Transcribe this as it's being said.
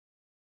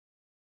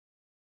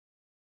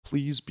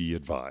Please be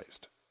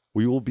advised.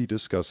 We will be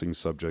discussing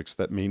subjects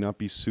that may not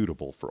be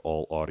suitable for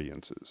all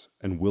audiences,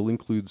 and will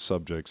include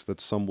subjects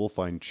that some will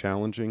find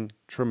challenging,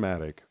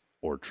 traumatic,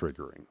 or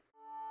triggering.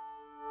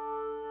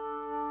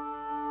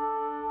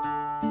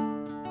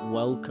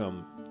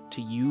 Welcome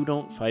to You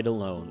Don't Fight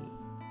Alone,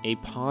 a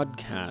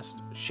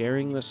podcast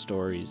sharing the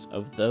stories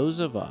of those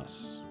of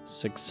us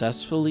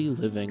successfully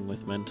living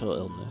with mental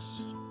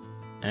illness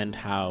and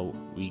how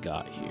we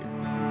got here.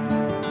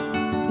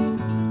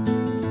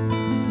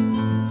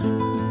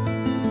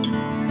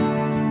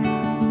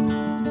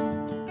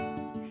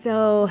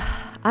 So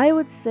I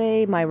would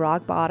say my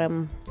rock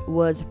bottom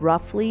was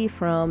roughly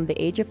from the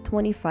age of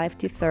 25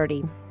 to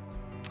 30.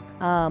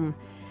 To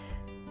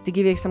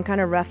give you some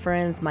kind of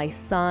reference, my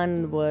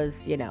son was,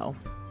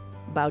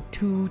 about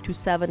 2 to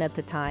 7 at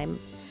the time.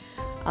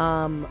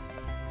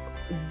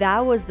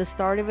 That was the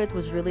start of it,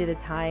 was really the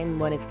time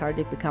when it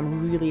started to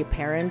become really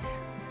apparent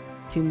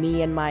to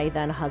me and my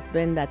then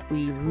husband that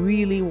we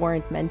really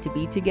weren't meant to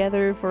be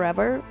together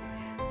forever.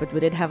 But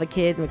we did have a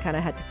kid and we kind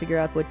of had to figure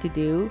out what to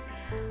do.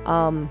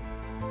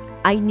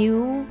 I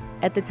knew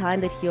at the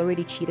time that he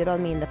already cheated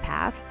on me in the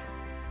past,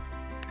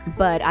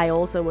 but I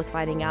also was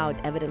finding out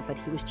evidence that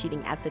he was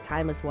cheating at the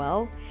time as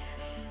well.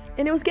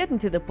 And it was getting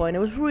to the point, it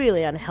was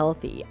really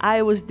unhealthy.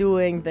 I was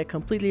doing the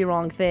completely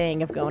wrong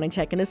thing of going and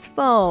checking his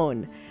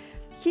phone.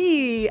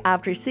 He,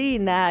 after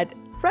seeing that,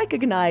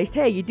 recognized,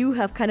 hey, you do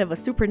have kind of a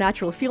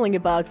supernatural feeling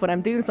about when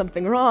I'm doing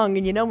something wrong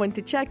and you know when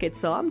to check it,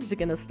 so I'm just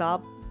gonna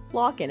stop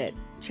blocking it,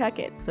 check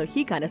it. So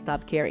he kind of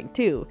stopped caring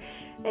too.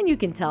 And you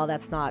can tell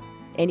that's not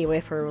any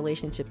way for a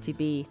relationship to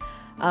be.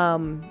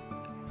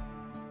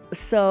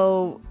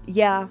 So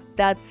yeah,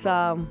 that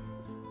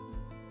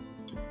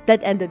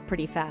ended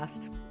pretty fast.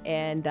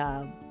 And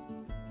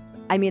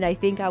I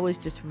think I was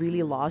just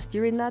really lost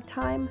during that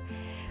time.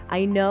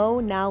 I know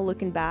now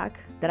looking back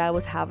that I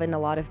was having a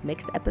lot of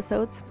mixed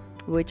episodes,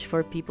 which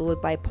for people with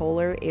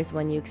bipolar is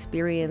when you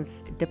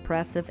experience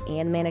depressive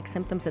and manic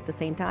symptoms at the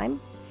same time.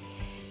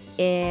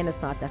 And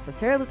it's not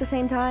necessarily at the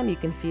same time. You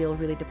can feel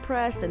really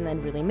depressed and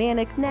then really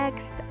manic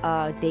next.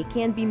 They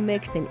can be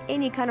mixed in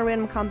any kind of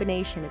random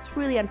combination. It's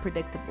really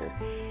unpredictable.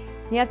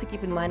 You have to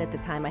keep in mind at the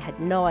time I had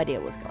no idea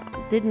what was going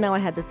on. Didn't know I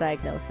had this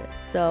diagnosis.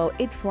 So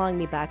it flung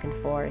me back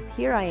and forth.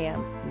 Here I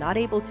am, not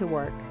able to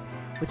work,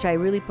 which I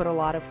really put a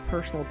lot of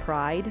personal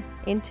pride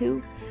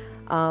into.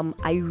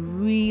 I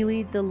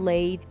really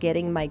delayed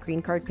getting my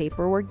green card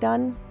paperwork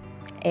done.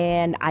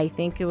 And I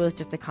think it was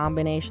just a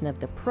combination of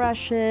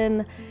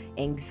depression,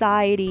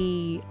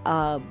 anxiety,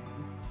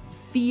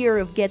 fear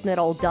of getting it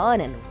all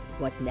done, and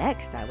what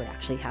next? I would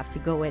actually have to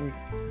go and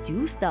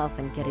do stuff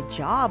and get a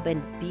job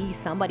and be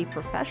somebody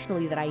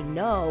professionally that I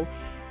know,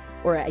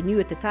 or I knew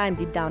at the time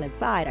deep down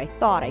inside, I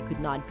thought I could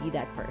not be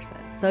that person.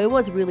 So it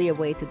was really a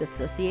way to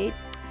dissociate.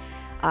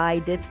 I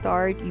did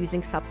start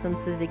using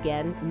substances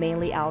again,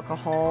 mainly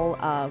alcohol,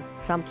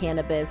 some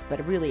cannabis,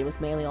 but really it was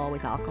mainly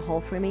always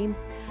alcohol for me.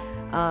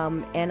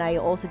 And I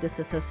also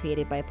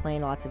disassociated by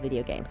playing lots of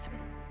video games.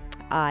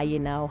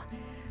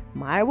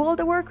 My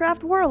World of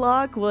Warcraft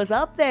Warlock was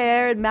up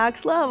there at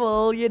max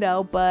level,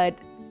 but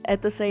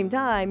at the same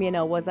time,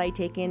 was I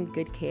taking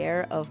good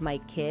care of my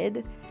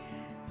kid?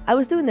 I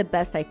was doing the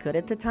best I could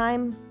at the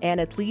time, and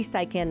at least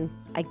I can,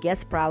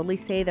 proudly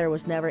say there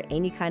was never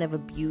any kind of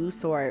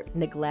abuse or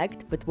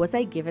neglect, but was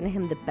I giving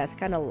him the best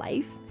kind of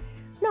life?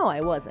 No, I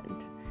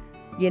wasn't.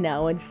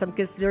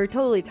 Because there are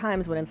totally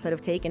times when instead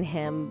of taking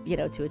him,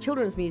 to a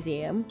children's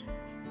museum,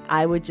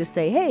 I would just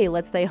say, hey,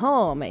 let's stay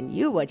home and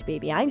you watch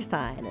Baby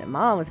Einstein and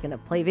Mom is going to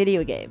play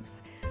video games,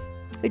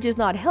 which is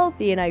not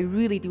healthy, and I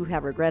really do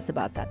have regrets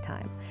about that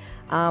time.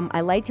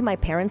 I lied to my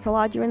parents a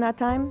lot during that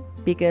time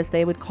because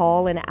they would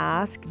call and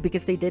ask,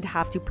 because they did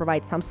have to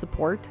provide some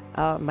support.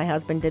 My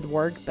husband did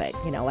work, but,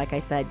 like I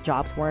said,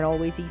 jobs weren't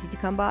always easy to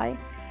come by.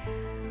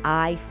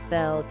 I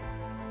felt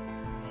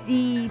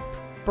deep,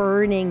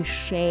 burning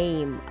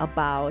shame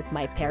about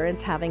my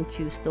parents having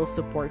to still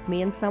support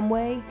me in some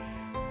way,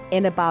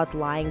 and about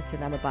lying to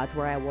them about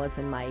where I was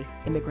in my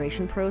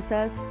immigration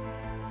process.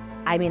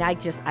 I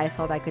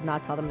felt I could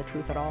not tell them the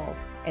truth at all.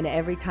 And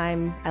every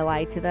time I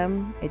lied to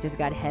them, it just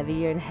got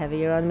heavier and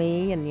heavier on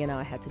me. And,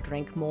 I had to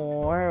drink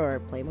more or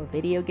play more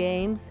video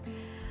games.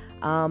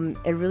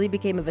 It really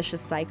became a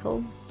vicious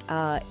cycle.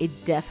 It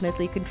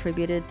definitely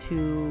contributed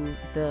to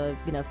the,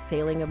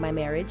 failing of my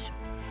marriage.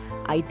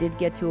 I did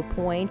get to a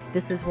point,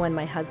 this is when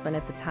my husband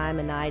at the time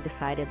and I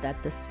decided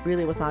that this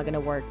really was not going to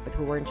work, but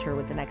we weren't sure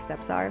what the next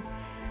steps are.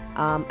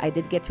 I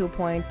did get to a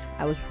point,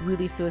 I was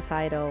really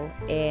suicidal,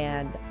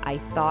 and I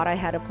thought I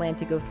had a plan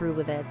to go through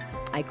with it.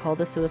 I called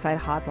the suicide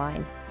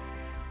hotline.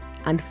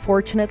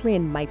 Unfortunately,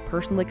 in my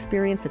personal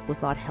experience, it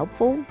was not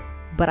helpful,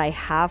 but I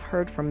have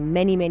heard from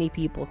many, many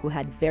people who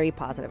had very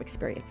positive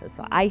experiences.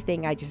 So I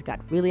think I just got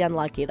really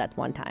unlucky that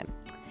one time.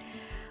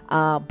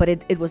 But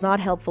it was not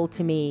helpful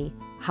to me.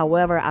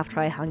 However, after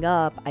I hung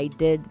up, I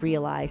did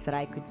realize that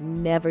I could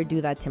never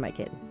do that to my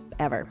kid,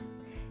 ever.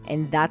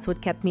 And that's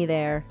what kept me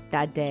there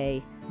that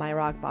day. My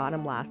rock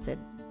bottom lasted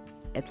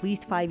at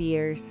least 5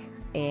 years,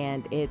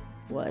 and it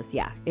was,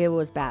 yeah, it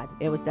was bad.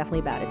 It was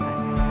definitely bad at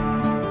times.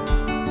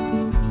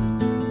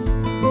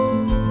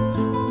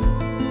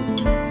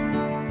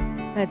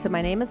 And so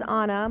my name is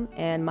Anna,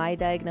 and my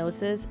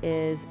diagnosis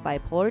is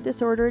bipolar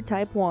disorder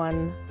type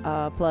 1,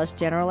 plus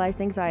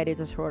generalized anxiety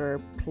disorder,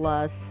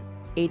 plus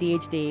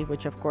ADHD,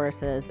 which of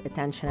course is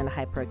attention and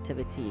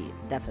hyperactivity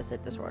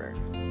deficit disorder.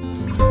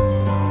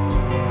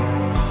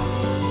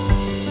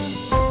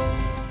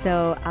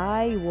 So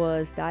I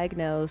was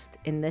diagnosed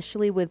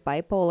initially with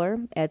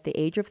bipolar at the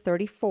age of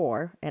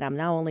 34, and I'm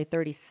now only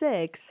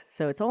 36,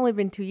 so it's only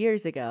been 2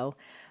 years ago.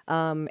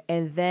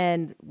 And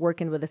then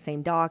working with the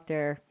same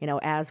doctor,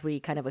 as we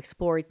kind of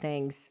explored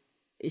things,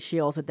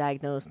 she also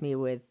diagnosed me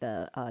with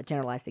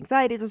generalized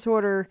anxiety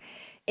disorder,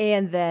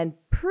 and then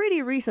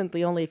pretty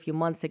recently, only a few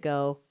months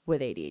ago,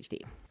 with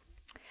ADHD.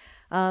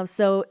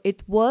 So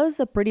it was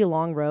a pretty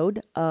long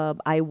road.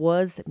 I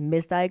was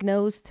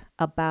misdiagnosed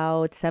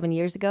about 7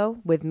 years ago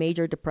with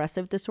major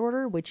depressive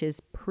disorder, which is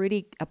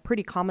a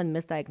pretty common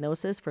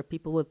misdiagnosis for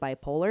people with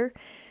bipolar,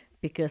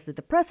 because the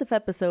depressive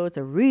episodes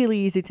are really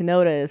easy to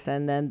notice,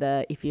 and then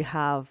if you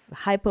have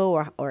hypo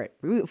or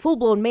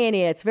full-blown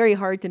mania, it's very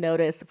hard to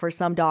notice for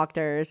some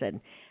doctors, and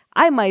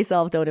I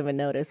myself don't even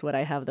notice when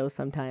I have those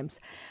sometimes.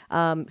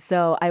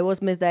 So I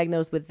was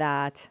misdiagnosed with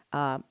that.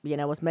 I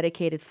was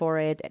medicated for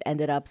it. It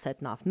ended up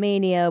setting off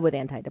mania with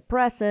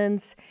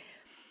antidepressants.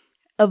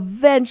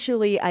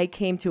 Eventually, I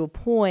came to a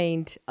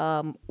point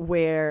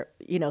where,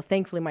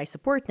 thankfully my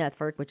support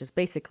network, which is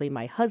basically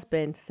my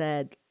husband,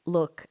 said,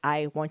 look,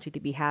 I want you to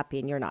be happy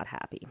and you're not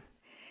happy.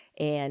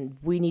 And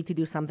we need to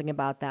do something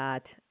about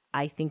that.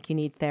 I think you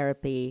need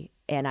therapy.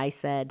 And I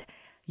said,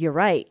 you're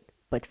right.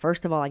 But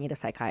first of all, I need a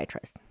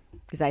psychiatrist.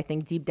 Because I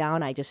think deep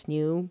down, I just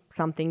knew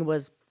something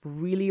was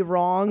really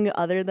wrong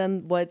other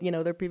than what,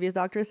 their previous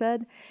doctor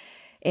said.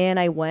 And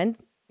I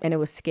went, and it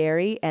was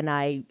scary. And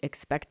I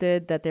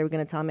expected that they were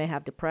going to tell me I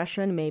have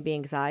depression, maybe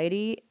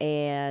anxiety.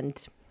 And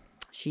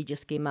she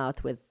just came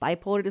out with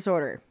bipolar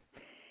disorder.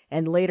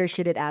 And later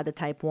she did add the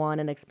type 1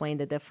 and explain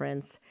the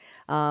difference.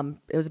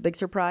 It was a big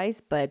surprise,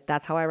 but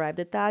that's how I arrived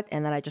at that.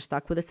 And then I just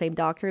stuck with the same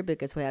doctor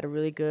because we had a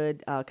really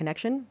good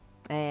connection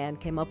and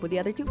came up with the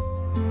other two.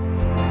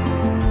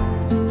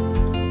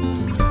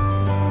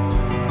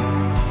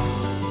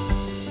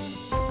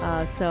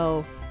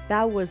 So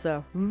that was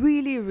a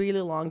really,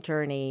 really long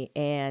journey.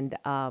 And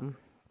I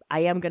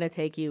am going to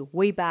take you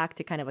way back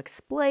to kind of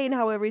explain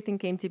how everything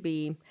came to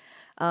be.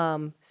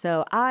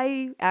 So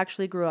I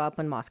actually grew up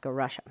in Moscow,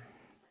 Russia.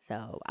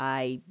 So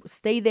I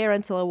stayed there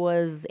until I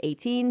was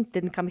 18,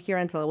 didn't come here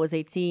until I was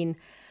 18.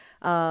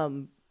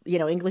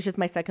 English is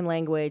my second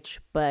language,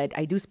 but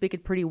I do speak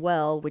it pretty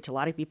well, which a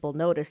lot of people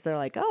notice. They're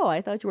like, oh,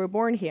 I thought you were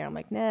born here. I'm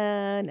like,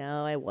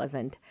 no, I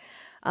wasn't.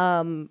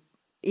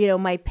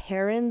 My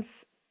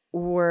parents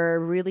were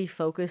really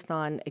focused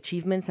on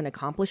achievements and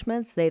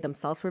accomplishments. They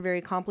themselves were very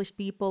accomplished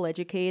people,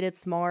 educated,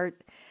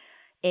 smart.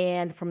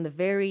 And from the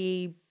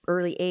very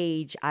early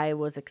age, I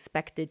was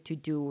expected to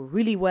do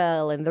really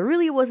well, and there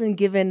really wasn't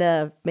given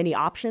many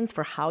options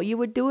for how you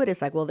would do it.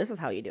 It's like, well, this is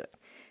how you do it.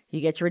 You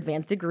get your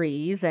advanced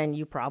degrees, and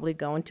you probably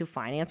go into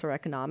finance or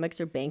economics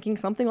or banking,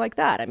 something like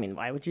that. I mean,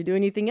 why would you do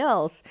anything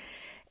else?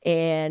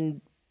 And,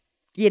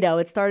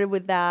 it started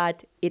with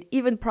that. It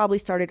even probably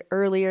started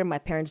earlier. My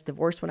parents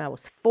divorced when I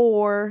was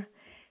 4.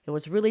 It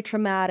was really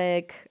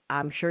traumatic.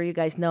 I'm sure you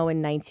guys know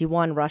in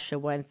 91, Russia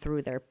went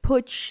through their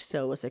putsch,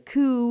 so it was a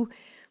coup,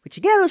 which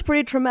again was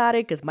pretty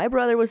traumatic because my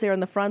brother was there on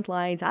the front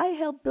lines. I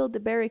helped build the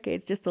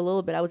barricades just a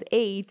little bit. I was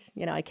 8.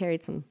 I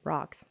carried some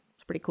rocks.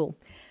 It's pretty cool.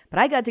 But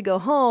I got to go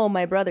home.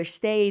 My brother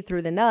stayed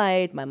through the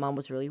night. My mom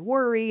was really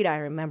worried. I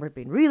remember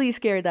being really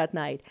scared that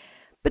night.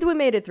 But we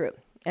made it through.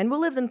 And we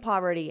lived in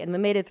poverty, and we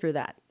made it through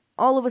that.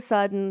 All of a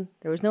sudden,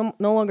 there was no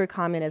longer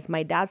communism.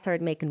 My dad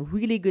started making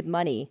really good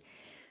money.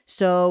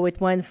 So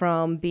it went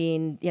from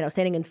being,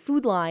 standing in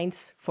food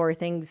lines for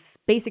things,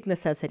 basic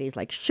necessities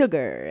like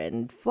sugar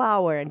and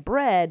flour and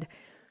bread,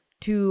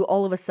 to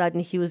all of a sudden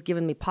he was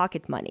giving me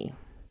pocket money.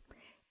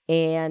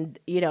 And,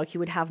 he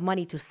would have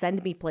money to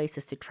send me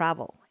places to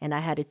travel. And I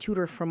had a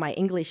tutor for my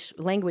English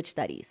language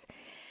studies.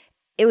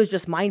 It was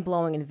just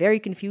mind-blowing and very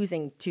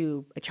confusing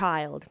to a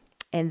child.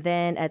 And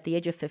then at the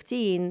age of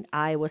 15,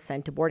 I was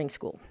sent to boarding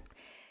school.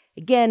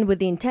 Again, with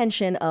the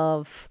intention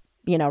of,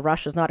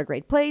 Russia's not a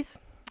great place,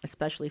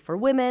 especially for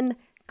women.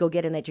 Go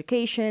get an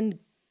education,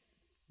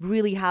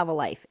 really have a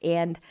life.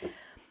 And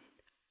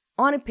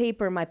on a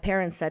paper, my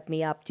parents set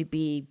me up to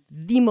be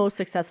the most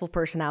successful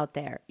person out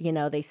there.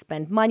 They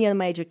spent money on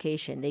my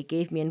education. They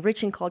gave me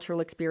enriching cultural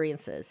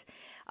experiences.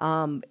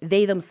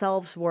 They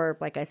themselves were,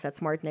 like I said,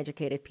 smart and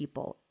educated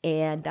people.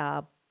 And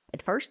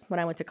at first, when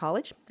I went to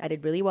college, I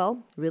did really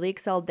well, really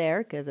excelled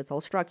there because it's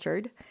all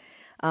structured.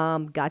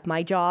 Got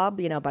my job,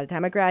 by the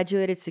time I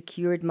graduated,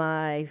 secured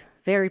my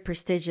very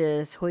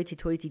prestigious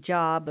hoity-toity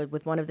job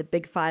with one of the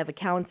big 5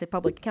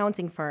 public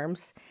accounting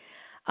firms.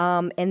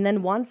 And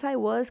then once I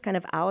was kind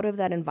of out of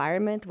that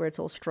environment where it's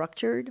all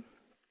structured,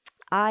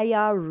 I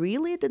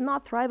really did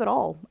not thrive at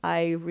all.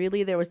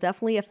 There was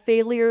definitely a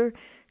failure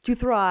to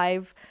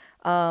thrive.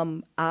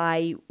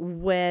 I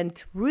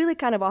went really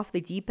kind of off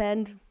the deep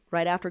end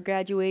right after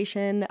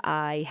graduation.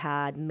 I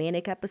had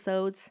manic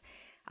episodes.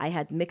 I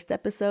had mixed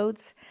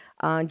episodes.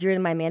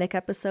 During my manic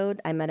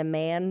episode, I met a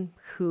man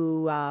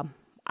who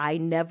I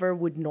never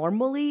would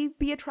normally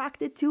be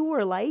attracted to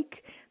or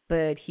like,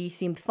 but he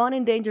seemed fun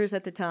and dangerous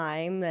at the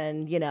time.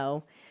 And,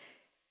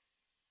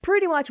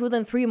 pretty much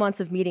within 3 months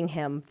of meeting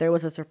him, there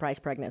was a surprise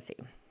pregnancy.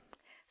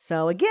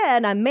 So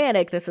again, I'm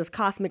manic. This is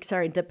cosmic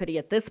serendipity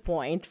at this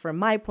point, from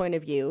my point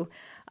of view.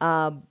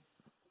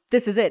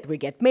 This is it. We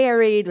get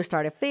married, we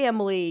start a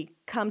family.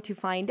 Come to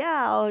find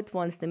out,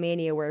 once the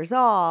mania wears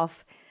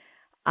off,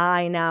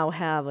 I now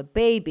have a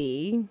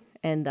baby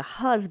and a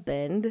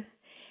husband.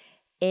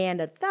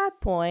 And at that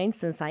point,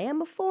 since I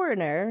am a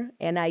foreigner,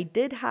 and I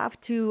did have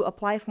to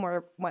apply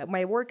for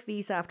my work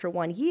visa after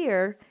 1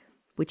 year,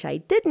 which I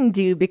didn't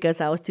do because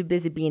I was too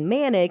busy being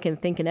manic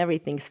and thinking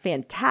everything's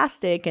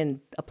fantastic and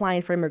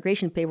applying for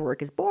immigration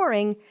paperwork is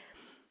boring,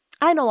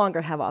 I no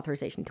longer have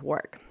authorization to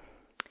work.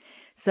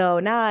 So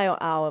now,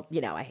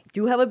 I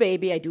do have a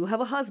baby, I do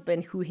have a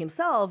husband who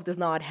himself does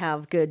not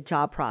have good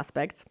job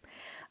prospects.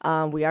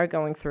 We are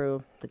going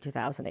through the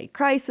 2008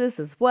 crisis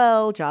as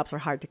well. Jobs are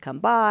hard to come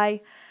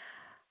by.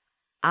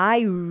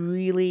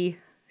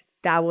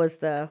 That was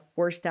the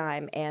worst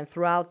time. And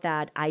throughout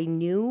that, I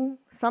knew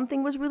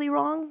something was really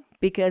wrong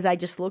because I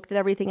just looked at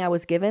everything I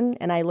was given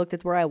and I looked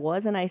at where I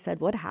was and I said,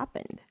 what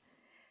happened?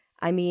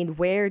 I mean,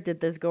 where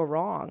did this go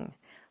wrong?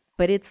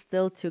 But it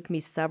still took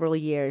me several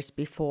years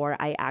before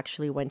I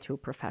actually went to a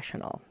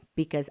professional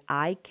because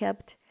I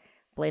kept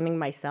blaming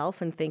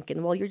myself and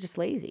thinking, well, you're just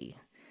lazy.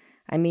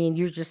 I mean,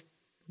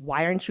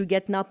 why aren't you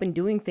getting up and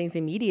doing things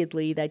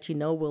immediately that you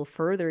know will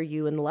further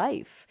you in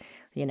life?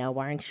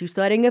 Why aren't you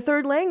studying a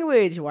third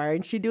language? Why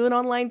aren't you doing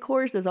online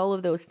courses? All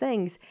of those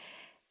things.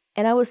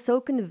 And I was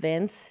so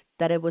convinced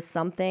that it was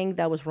something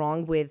that was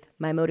wrong with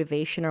my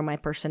motivation or my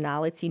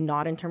personality,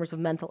 not in terms of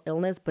mental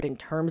illness, but in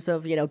terms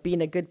of,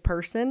 being a good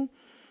person.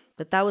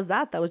 That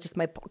was just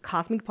my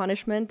cosmic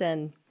punishment.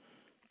 And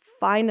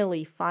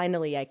finally,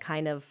 I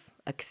kind of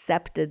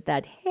accepted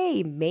that,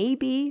 hey,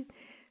 maybe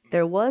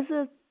there was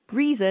a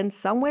reason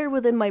somewhere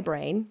within my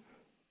brain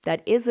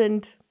that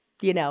isn't,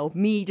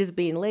 me just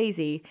being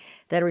lazy,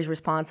 that was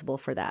responsible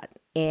for that.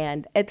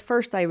 And at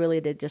first, I really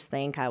did just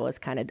think I was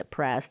kind of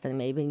depressed and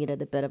maybe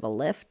needed a bit of a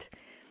lift.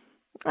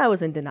 I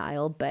was in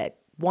denial, but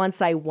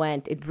once I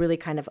went, it really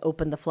kind of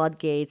opened the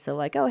floodgates of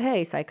like, oh,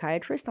 hey,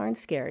 psychiatrists aren't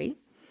scary.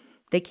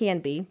 They can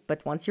be,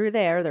 but once you're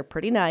there, they're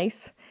pretty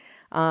nice.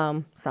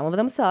 Some of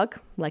them suck,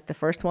 like the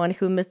first one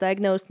who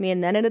misdiagnosed me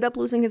and then ended up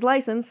losing his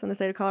license in the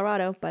state of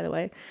Colorado, by the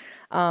way.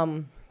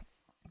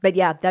 But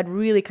yeah, that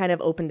really kind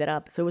of opened it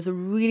up. So it was a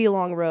really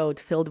long road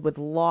filled with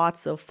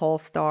lots of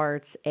false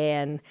starts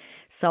and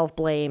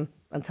self-blame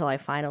until I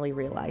finally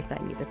realized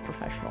I needed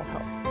professional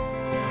help.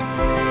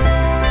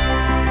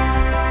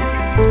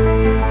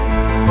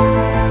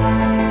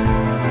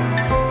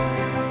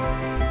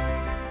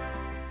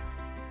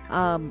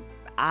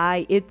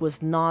 It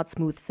was not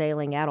smooth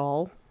sailing at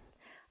all.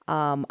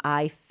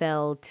 I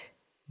felt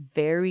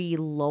very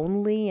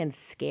lonely and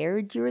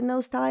scared during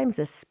those times,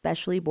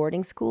 especially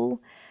boarding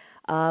school.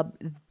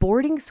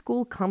 Boarding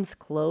school comes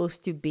close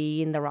to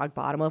being the rock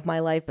bottom of my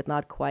life, but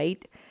not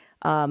quite.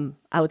 I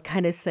would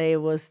kind of say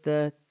it was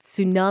the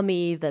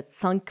tsunami that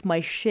sunk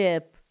my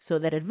ship so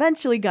that it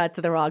eventually got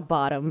to the rock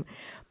bottom.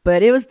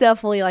 But it was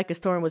definitely like a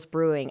storm was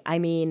brewing. I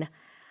mean,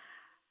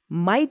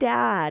 my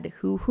dad,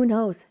 who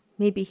knows,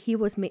 maybe he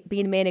was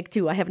being manic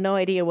too. I have no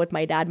idea what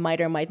my dad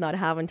might or might not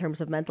have in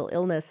terms of mental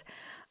illness.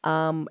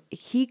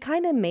 He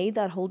kind of made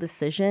that whole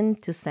decision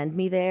to send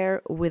me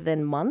there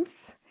within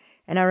months.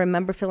 And I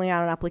remember filling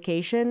out an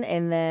application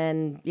and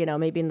then,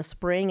 maybe in the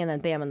spring and then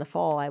bam, in the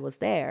fall, I was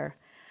there.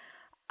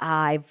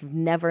 I've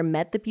never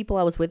met the people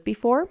I was with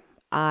before.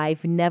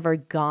 I've never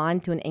gone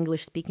to an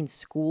English-speaking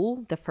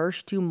school. The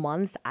first 2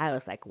 months, I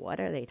was like, what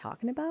are they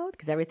talking about?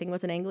 Because everything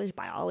was in English,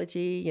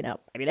 biology,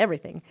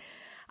 everything.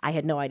 I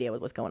had no idea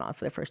what was going on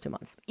for the first 2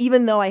 months,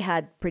 even though I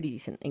had pretty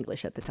decent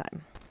English at the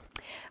time.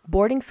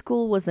 Boarding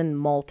school was in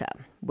Malta,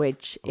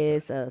 which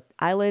is an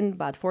island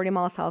about 40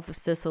 miles south of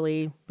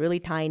Sicily,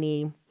 really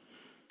tiny.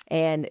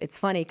 And it's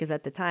funny because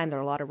at the time, there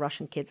were a lot of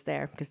Russian kids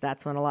there because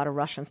that's when a lot of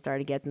Russians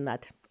started getting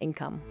that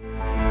income.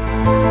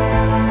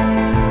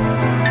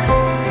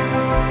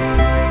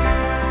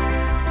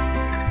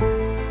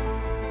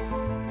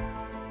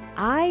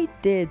 I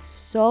did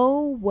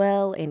so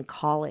well in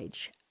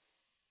college.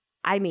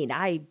 I mean,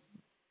 I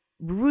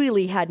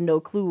really had no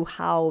clue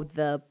how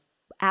the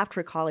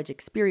after college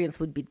experience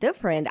would be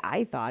different.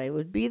 I thought it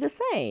would be the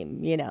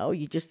same.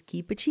 You just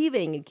keep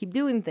achieving and keep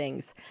doing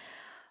things.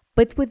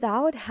 But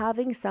without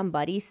having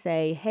somebody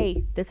say,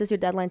 hey, this is your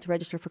deadline to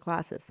register for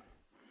classes.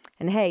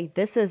 And hey,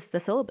 this is the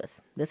syllabus.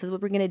 This is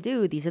what we're going to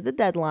do. These are the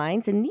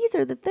deadlines. And these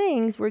are the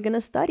things we're going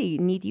to study,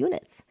 need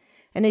units.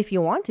 And if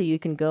you want to, you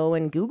can go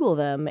and Google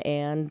them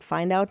and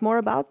find out more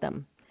about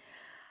them.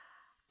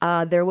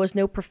 There was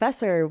no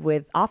professor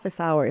with office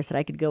hours that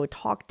I could go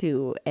talk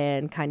to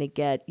and kind of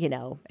get,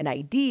 an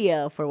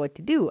idea for what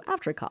to do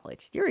after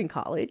college. During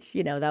college,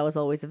 that was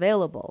always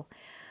available.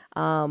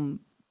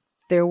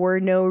 There were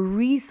no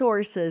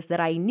resources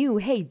that I knew,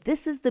 hey,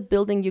 this is the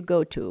building you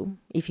go to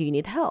if you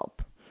need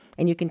help.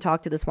 And you can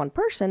talk to this one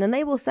person and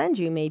they will send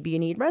you, maybe you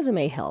need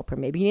resume help or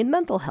maybe you need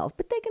mental health,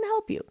 but they can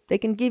help you. They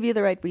can give you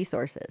the right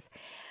resources.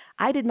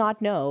 I did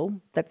not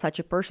know that such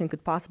a person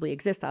could possibly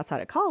exist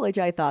outside of college.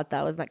 I thought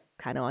that was like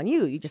kind of on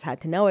you. You just had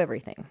to know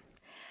everything.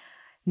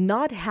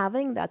 Not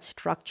having that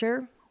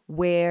structure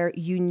where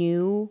you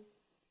knew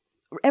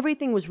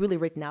everything was really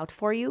written out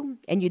for you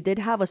and you did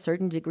have a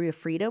certain degree of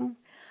freedom,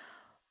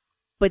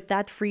 but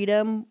that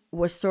freedom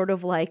was sort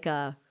of like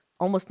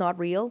almost not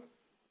real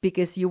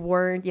because you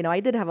weren't, I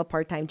did have a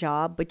part-time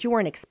job, but you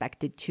weren't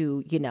expected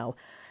to,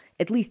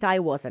 at least I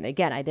wasn't.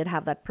 Again, I did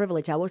have that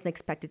privilege. I wasn't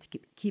expected to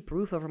keep a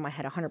roof over my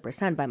head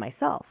 100% by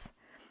myself.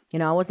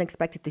 I wasn't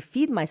expected to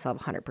feed myself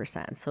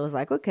 100%. So I was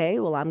like, okay,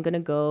 well, I'm going to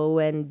go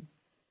and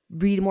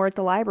read more at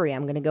the library.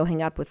 I'm going to go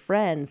hang out with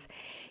friends.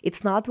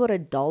 It's not what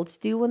adults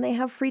do when they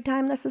have free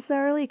time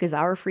necessarily, because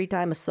our free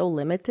time is so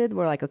limited.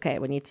 We're like, okay,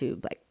 we need to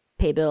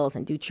pay bills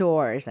and do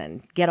chores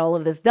and get all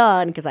of this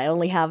done because I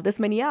only have this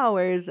many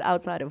hours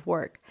outside of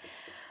work.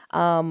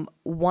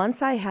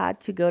 Once I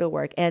had to go to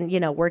work and,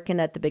 working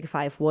at the Big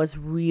Five was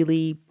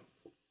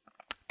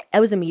I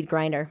was a meat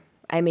grinder.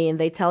 I mean,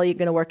 they tell you you're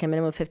going to work a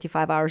minimum of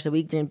 55 hours a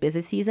week during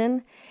busy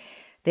season.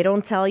 They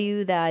don't tell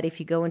you that if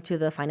you go into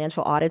the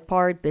financial audit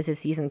part, busy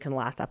season can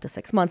last up to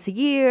 6 months a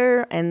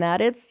year and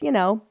that it's,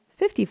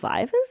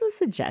 55 is a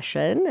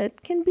suggestion.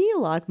 It can be a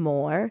lot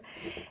more.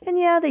 And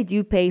yeah, they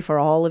do pay for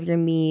all of your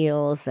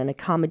meals and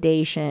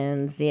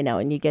accommodations,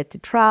 and you get to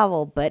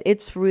travel, but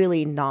it's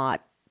really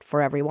not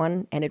for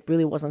everyone. And it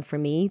really wasn't for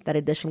me. That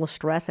additional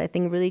stress, I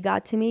think, really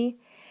got to me.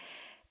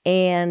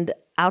 And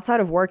outside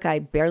of work, I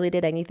barely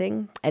did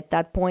anything. At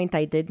that point,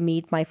 I did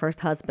meet my first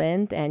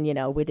husband and,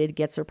 we did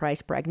get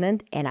surprise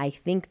pregnant. And I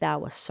think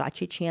that was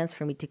such a chance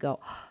for me to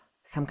go,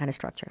 some kind of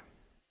structure.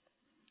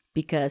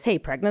 Because, hey,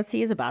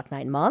 pregnancy is about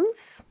 9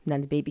 months,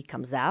 then the baby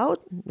comes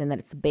out, and then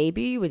it's a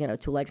baby with,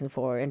 2 legs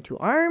and 2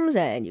 arms,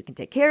 and you can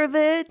take care of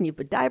it, and you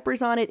put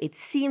diapers on it. It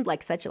seemed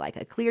like such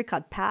a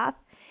clear-cut path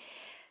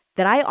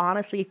that I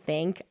honestly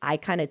think I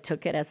kind of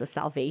took it as a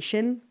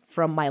salvation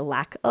from my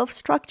lack of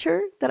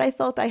structure that I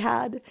felt I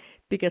had,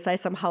 because I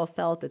somehow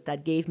felt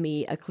that gave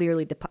me a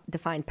clearly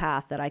defined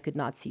path that I could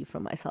not see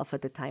for myself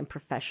at the time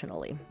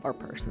professionally or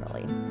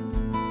personally.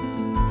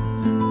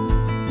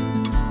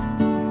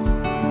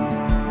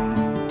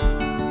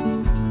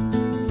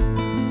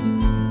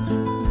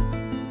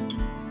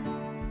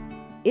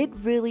 It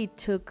really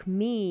took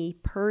me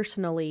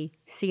personally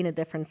seeing a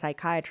different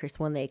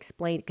psychiatrist when they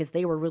explained, because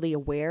they were really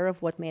aware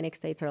of what manic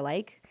states are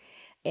like.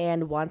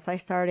 And once I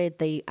started,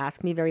 they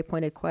asked me very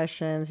pointed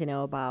questions,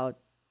 about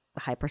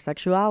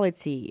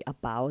hypersexuality,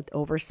 about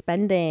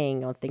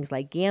overspending, on things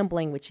like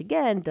gambling, which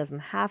again doesn't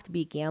have to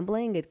be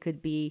gambling. It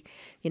could be,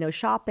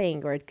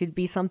 shopping, or it could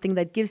be something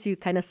that gives you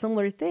kind of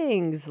similar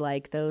things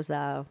like those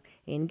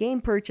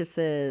in-game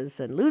purchases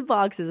and loot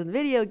boxes and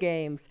video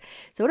games.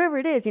 So whatever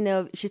it is,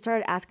 she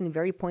started asking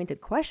very pointed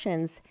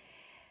questions.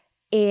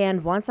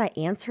 And once I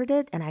answered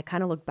it and I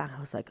kind of looked back, I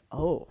was like,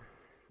 oh,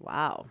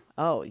 wow.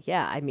 Oh,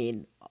 yeah. I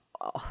mean,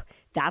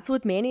 that's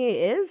what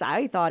mania is?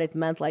 I thought it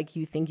meant like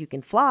you think you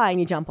can fly and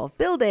you jump off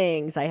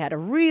buildings. I had a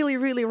really,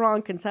 really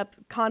wrong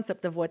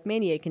concept of what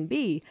mania can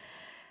be.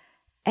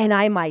 And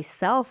I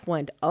myself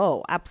went,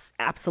 oh,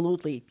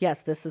 absolutely.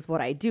 Yes, this is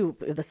what I do.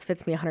 This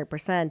fits me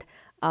 100%.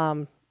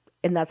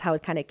 And that's how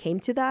it kind of came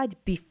to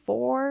that.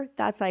 Before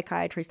that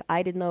psychiatrist,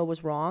 I didn't know it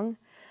was wrong.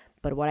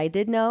 But what I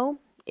did know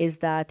is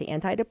that the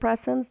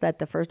antidepressants that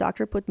the first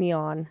doctor put me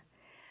on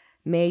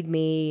made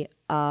me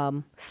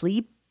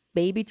sleep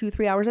maybe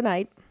 2-3 hours a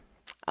night.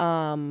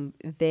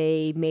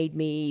 They made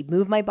me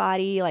move my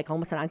body like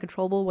almost in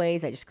uncontrollable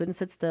ways. I just couldn't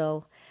sit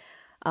still.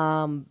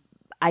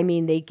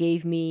 They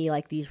gave me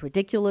like these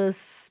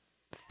ridiculous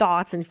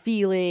thoughts and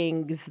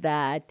feelings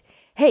that,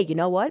 hey, you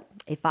know what?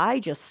 If I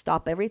just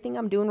stop everything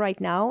I'm doing right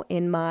now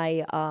in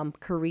my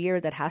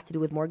career that has to do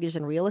with mortgage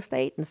and real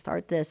estate and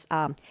start this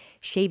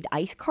shaved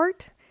ice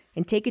cart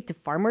and take it to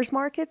farmers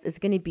markets, it's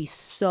going to be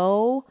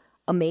so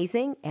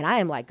amazing. And I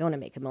am like going to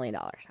make $1 million.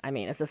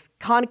 It's just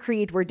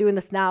concrete. We're doing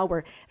this now.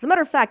 As a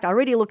matter of fact, I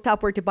already looked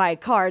up where to buy a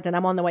cart and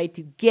I'm on the way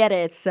to get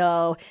it.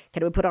 So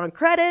can we put it on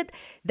credit?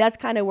 That's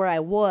kind of where I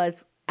was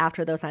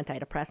after those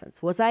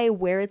antidepressants. Was I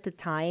aware at the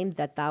time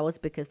that was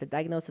because the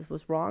diagnosis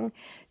was wrong?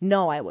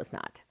 No, I was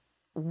not.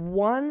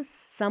 Once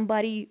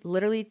somebody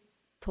literally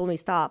told me,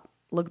 stop,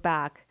 look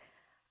back,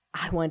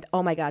 I went,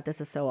 oh my God,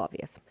 this is so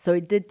obvious. So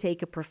it did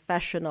take a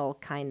professional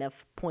kind of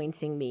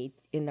pointing me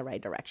in the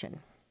right direction.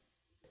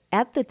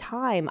 At the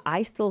time,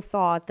 I still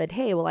thought that,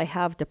 hey, well, I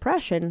have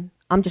depression.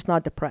 I'm just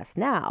not depressed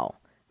now.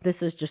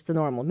 This is just the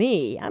normal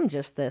me. I'm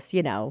just this,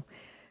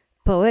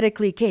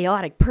 poetically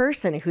chaotic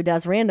person who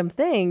does random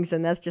things,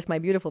 and that's just my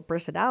beautiful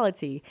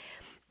personality.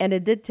 And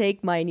it did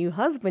take my new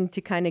husband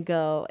to kind of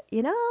go,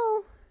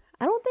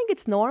 I don't think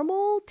it's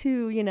normal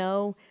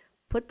to,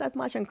 put that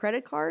much on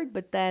credit card,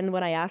 but then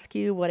when I ask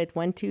you what it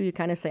went to, you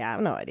kind of say, I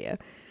have no idea.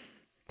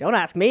 Don't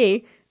ask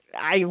me.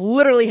 I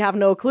literally have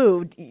no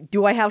clue.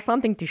 Do I have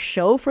something to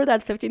show for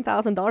that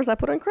 $15,000 I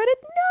put on credit?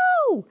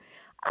 No,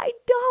 I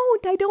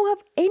don't. I don't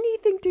have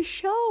anything to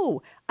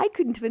show. I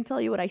couldn't even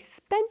tell you what I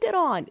spent it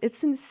on.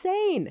 It's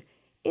insane.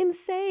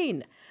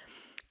 Insane.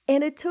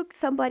 And it took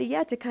somebody,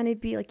 to kind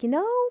of be like,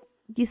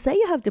 you say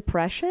you have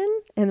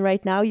depression and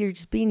right now you're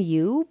just being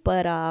you,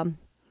 but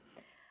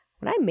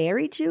when I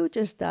married you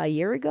just a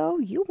year ago,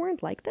 you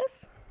weren't like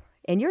this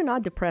and you're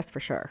not depressed for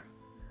sure.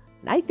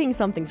 I think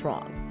something's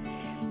wrong.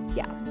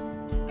 Yeah.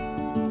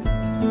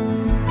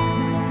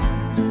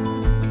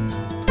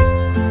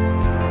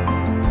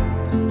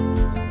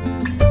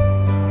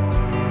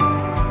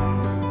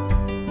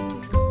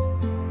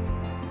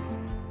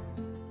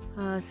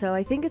 So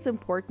I think it's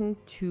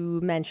important to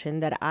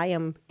mention that I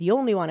am the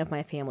only one of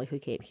my family who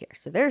came here.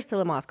 So they're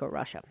still in Moscow,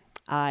 Russia.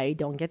 I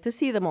don't get to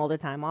see them all the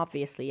time,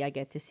 obviously. I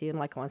get to see them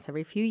like once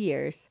every few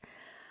years.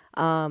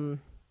 And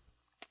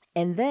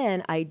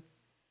then I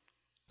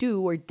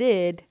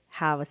did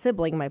have a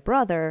sibling, my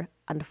brother.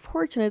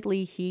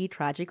 Unfortunately, he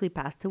tragically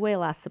passed away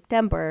last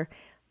September.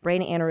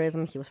 Brain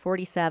aneurysm. He was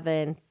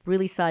 47,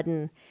 really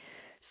sudden.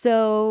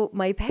 So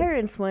my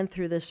parents went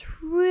through this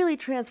really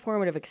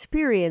transformative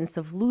experience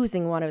of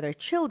losing one of their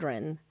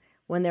children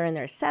when they're in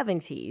their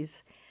 70s.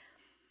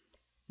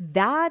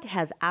 That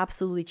has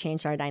absolutely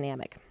changed our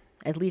dynamic,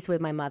 at least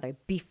with my mother.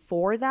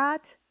 Before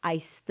that, I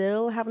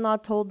still have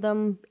not told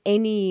them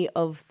anything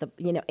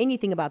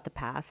about the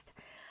past.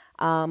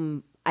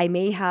 I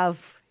may have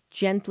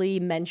gently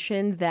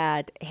mentioned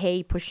that,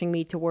 hey, pushing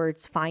me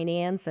towards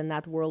finance and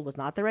that world was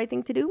not the right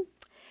thing to do.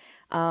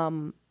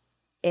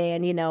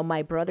 And,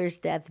 my brother's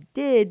death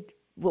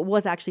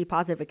was actually a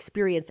positive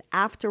experience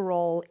after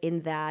all,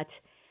 in that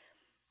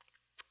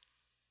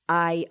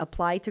I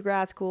applied to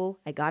grad school.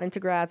 I got into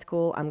grad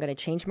school. I'm going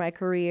to change my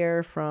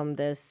career from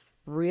this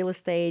real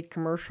estate,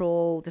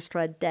 commercial,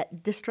 distressed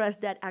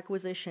debt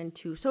acquisition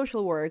to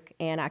social work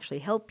and actually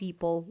help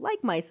people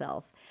like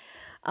myself.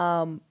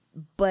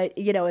 But,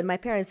 and my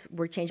parents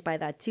were changed by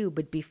that too.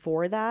 But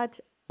before that,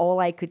 all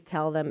I could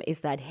tell them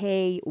is that,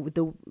 hey,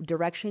 the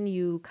direction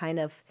you kind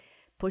of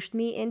pushed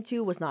me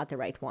into was not the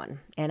right one.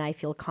 And I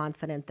feel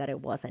confident that it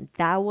wasn't.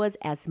 That was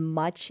as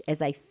much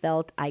as I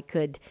felt I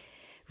could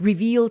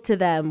reveal to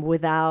them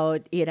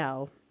without,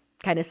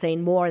 kind of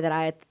saying more that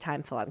I at the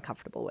time felt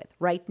uncomfortable with.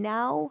 Right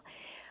now,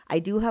 I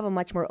do have a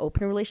much more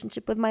open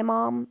relationship with my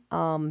mom,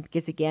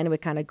 because again, we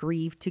kind of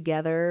grieved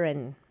together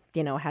and,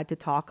 had to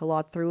talk a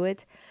lot through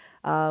it.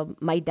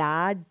 My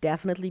dad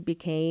definitely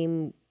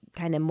became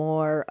kind of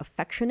more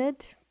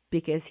affectionate,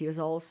 because he was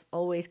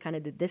always kind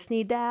of the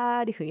Disney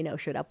dad who,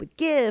 showed up with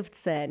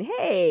gifts and,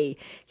 hey,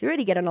 you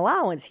already get an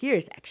allowance.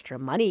 Here's extra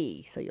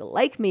money so you'll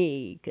like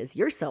me because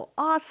you're so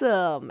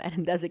awesome.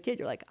 And as a kid,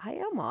 you're like, I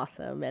am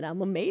awesome and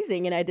I'm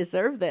amazing and I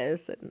deserve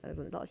this. And as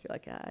an adult, you're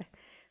like,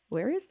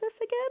 where is this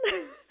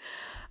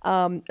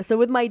again? So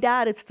with my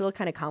dad, it's still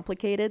kind of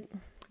complicated.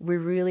 We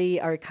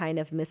really are kind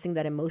of missing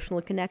that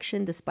emotional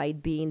connection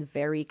despite being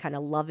very kind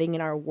of loving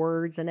in our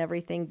words and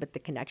everything, but the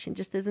connection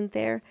just isn't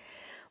there.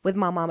 With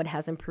my mom, it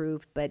has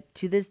improved, but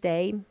to this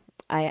day,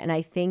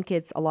 I think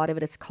a lot of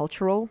it is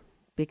cultural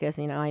because,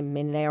 they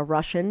are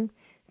Russian.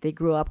 They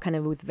grew up kind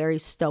of with very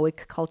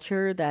stoic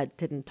culture that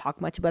didn't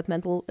talk much about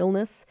mental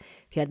illness.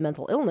 If you had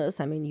mental illness,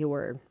 you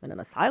were in an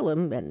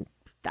asylum and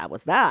that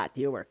was that.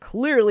 You were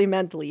clearly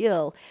mentally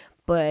ill,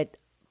 but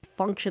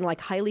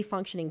highly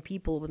functioning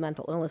people with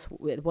mental illness,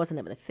 it wasn't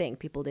even a thing.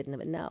 People didn't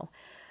even know.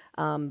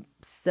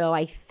 So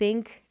I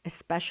think,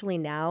 especially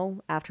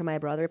now, after my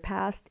brother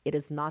passed, it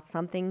is not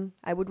something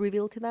I would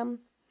reveal to them.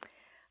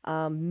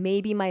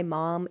 Maybe my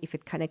mom, if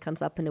it kind of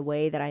comes up in a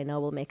way that I know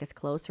will make us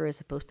closer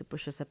as opposed to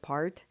push us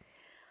apart.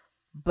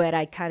 But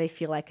I kind of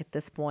feel like at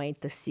this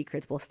point, the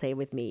secret will stay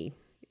with me,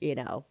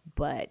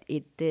 but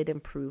it did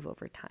improve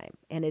over time.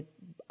 And it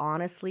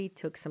honestly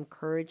took some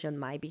courage on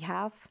my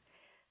behalf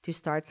to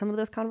start some of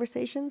those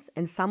conversations.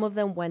 And some of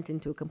them went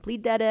into a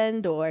complete dead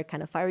end or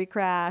kind of fiery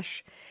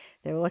crash.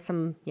 There was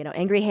some,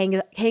 angry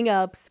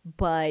hang-ups,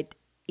 but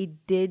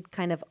it did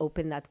kind of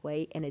open that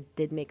way, and it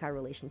did make our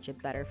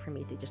relationship better for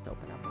me to just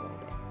open up a little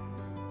bit.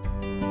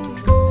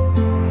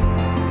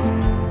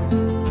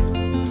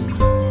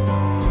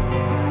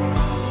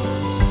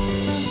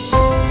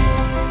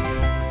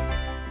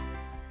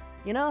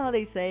 You know how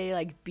they say,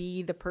 like,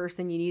 be the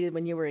person you needed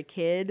when you were a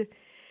kid?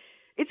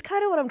 It's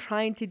kind of what I'm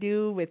trying to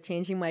do with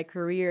changing my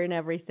career and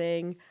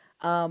everything.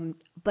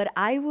 But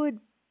I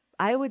would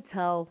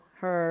tell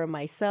her,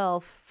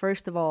 myself,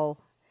 first of all,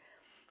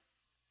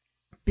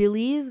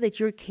 believe that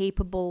you're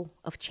capable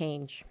of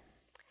change.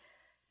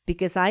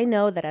 Because I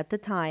know that at the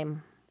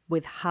time,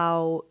 with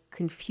how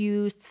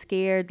confused,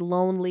 scared,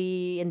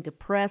 lonely, and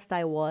depressed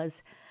I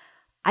was,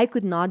 I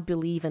could not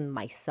believe in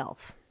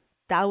myself.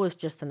 That was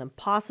just an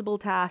impossible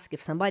task.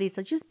 If somebody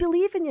said, just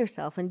believe in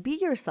yourself and be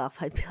yourself,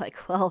 I'd be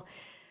like, well,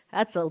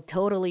 that's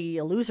totally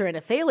a loser and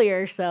a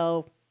failure,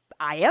 so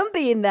I am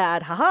being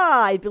that.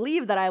 Haha, I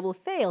believe that I will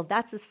fail.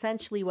 That's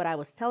essentially what I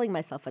was telling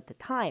myself at the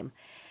time.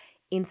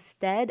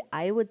 Instead,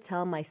 I would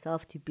tell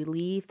myself to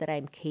believe that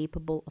I'm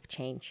capable of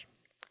change.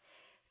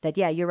 That,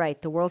 yeah, you're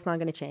right, the world's not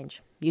going to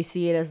change. You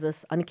see it as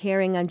this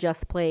uncaring,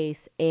 unjust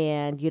place,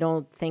 and you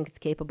don't think it's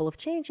capable of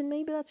change, and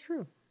maybe that's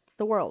true. It's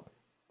the world.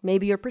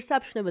 Maybe your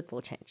perception of it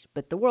will change,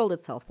 but the world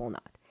itself will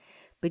not.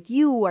 But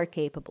you are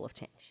capable of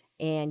change,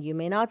 and you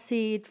may not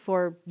see it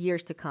for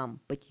years to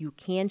come, but you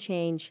can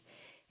change,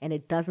 and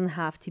it doesn't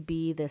have to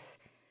be this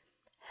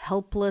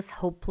helpless,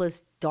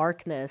 hopeless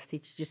darkness that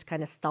you just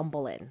kind of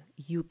stumble in.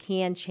 You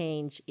can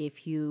change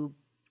if you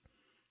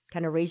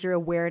kind of raise your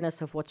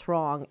awareness of what's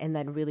wrong and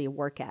then really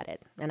work at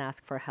it and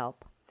ask for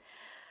help.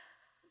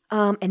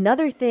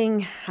 Another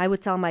thing I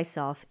would tell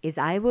myself is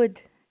I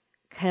would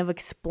kind of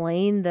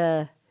explain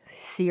the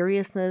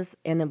seriousness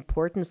and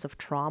importance of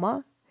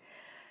trauma,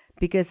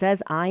 because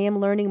as I am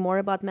learning more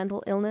about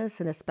mental illness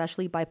and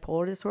especially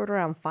bipolar disorder,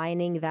 I'm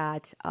finding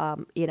that,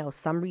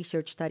 some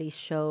research studies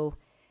show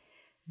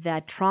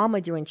that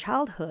trauma during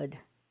childhood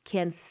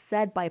can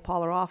set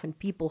bipolar off in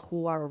people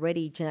who are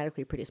already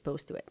genetically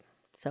predisposed to it.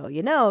 So,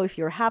 if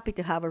you're happy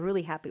to have a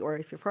really happy, or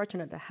if you're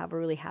fortunate to have a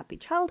really happy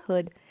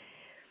childhood,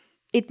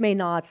 it may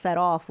not set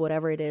off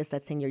whatever it is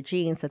that's in your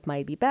genes that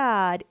might be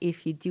bad.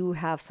 If you do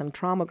have some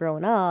trauma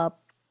growing up,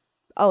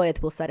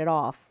 it will set it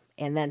off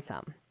and then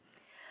some.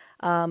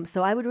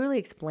 So I would really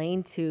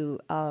explain to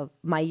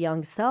my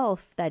young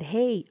self that,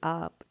 hey,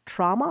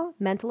 trauma,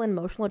 mental and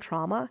emotional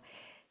trauma,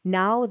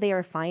 now they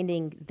are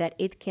finding that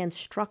it can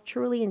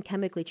structurally and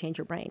chemically change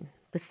your brain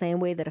the same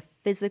way that a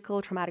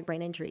physical traumatic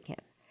brain injury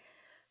can.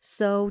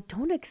 So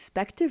don't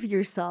expect of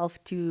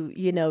yourself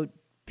to,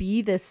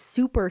 be this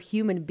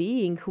superhuman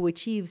being who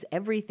achieves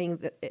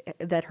everything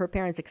that her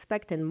parents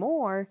expect and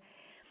more.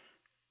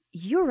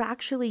 You're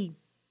actually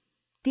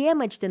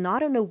damaged, and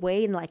not in a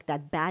way in like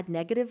that bad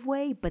negative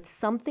way, but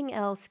something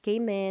else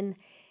came in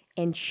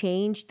and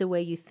changed the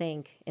way you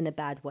think in a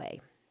bad way.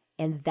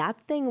 And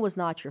that thing was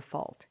not your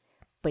fault.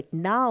 But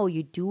now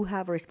you do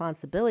have a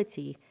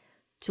responsibility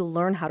to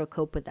learn how to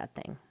cope with that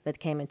thing that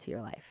came into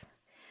your life.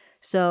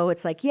 So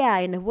it's like, yeah,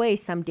 in a way,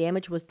 some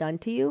damage was done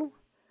to you,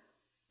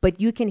 but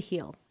you can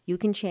heal, you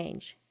can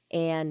change.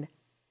 And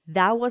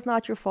that was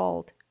not your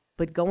fault.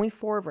 But going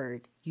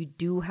forward, you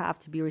do have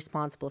to be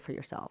responsible for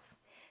yourself.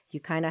 You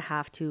kind of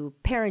have to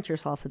parent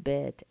yourself a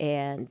bit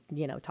and,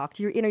 talk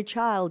to your inner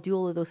child, do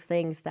all of those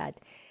things that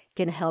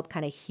can help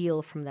kind of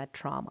heal from that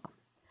trauma.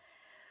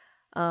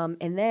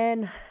 And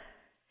then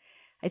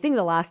I think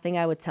the last thing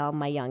I would tell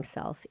my young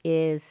self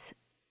is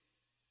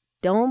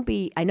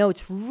I know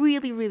it's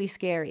really, really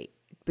scary,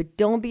 but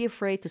don't be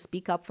afraid to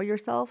speak up for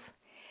yourself.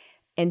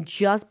 And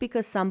just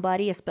because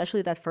somebody,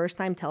 especially that first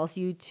time, tells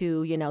you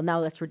to,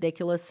 now that's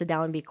ridiculous, sit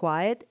down and be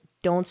quiet,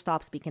 don't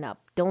stop speaking up.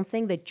 Don't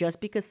think that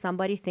just because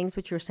somebody thinks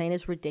what you're saying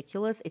is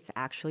ridiculous, it's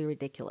actually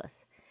ridiculous.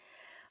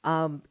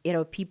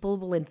 People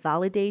will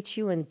invalidate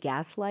you and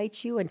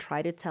gaslight you and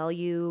try to tell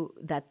you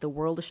that the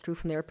world is true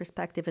from their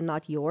perspective and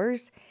not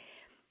yours.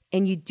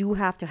 And you do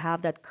have to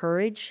have that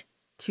courage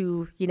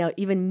to,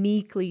 even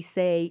meekly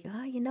say,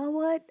 you know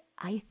what?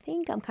 I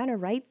think I'm kind of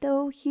right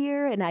though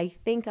here, and I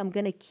think I'm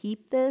going to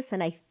keep this,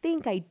 and I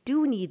think I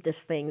do need this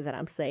thing that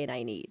I'm saying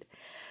I need.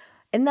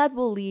 And that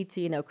will lead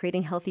to,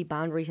 creating healthy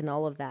boundaries and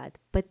all of that.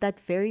 But that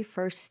very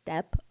first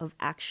step of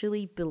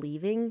actually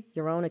believing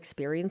your own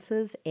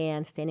experiences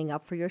and standing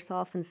up for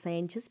yourself and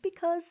saying, just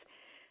because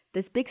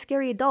this big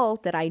scary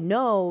adult that I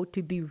know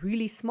to be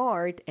really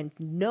smart and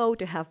know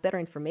to have better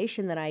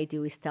information than I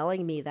do is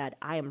telling me that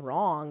I am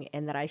wrong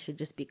and that I should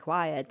just be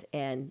quiet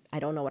and I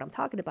don't know what I'm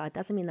talking about,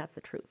 doesn't mean that's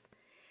the truth.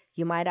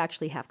 You might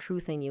actually have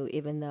truth in you,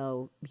 even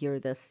though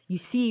you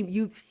see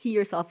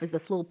yourself as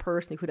this little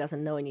person who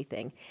doesn't know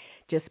anything.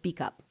 Just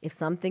speak up. If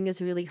something is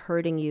really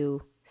hurting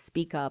you,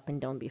 speak up and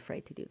don't be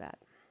afraid to do that.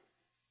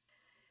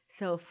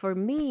 So for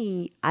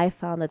me, I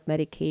found that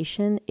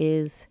medication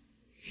is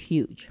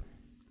huge.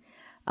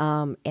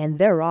 And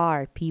there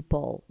are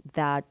people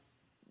that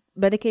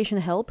medication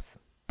helps,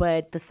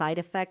 but the side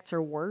effects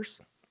are worse.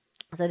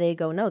 So they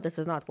go, no, this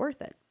is not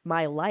worth it.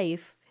 My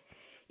life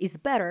is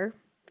better,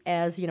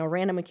 as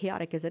random and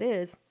chaotic as it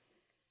is,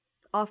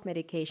 off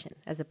medication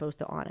as opposed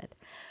to on it.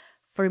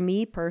 For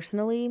me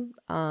personally,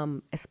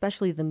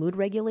 especially the mood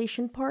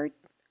regulation part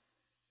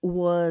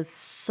was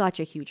such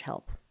a huge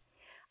help.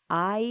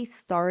 I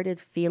started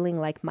feeling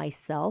like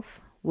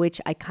myself,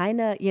 which I kind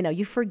of,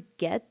 you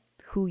forget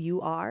who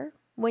you are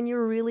when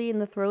you're really in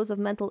the throes of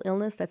mental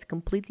illness that's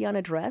completely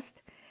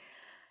unaddressed.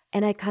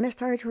 And I kind of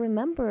started to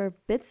remember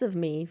bits of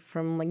me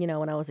from,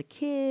 when I was a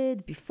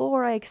kid,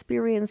 before I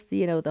experienced,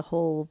 the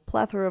whole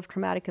plethora of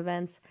traumatic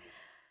events.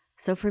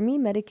 So for me,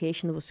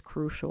 medication was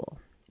crucial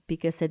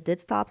because it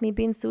did stop me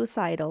being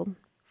suicidal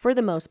for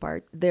the most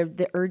part.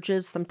 The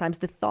urges, sometimes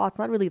the thoughts,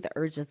 not really the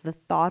urges, the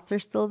thoughts are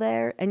still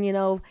there. And,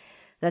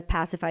 that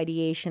passive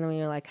ideation when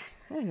you're like,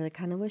 I really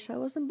kind of wish I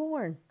wasn't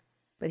born.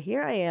 But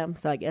here I am,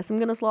 so I guess I'm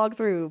going to slog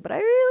through. But I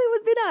really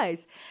would be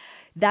nice.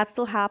 That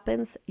still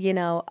happens,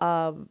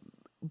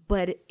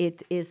 but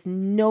it is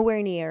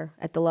nowhere near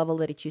at the level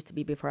that it used to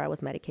be before I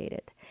was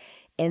medicated.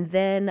 And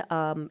then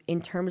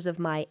in terms of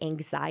my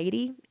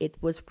anxiety, it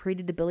was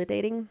pretty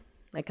debilitating.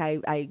 Like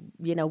I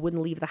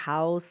wouldn't leave the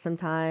house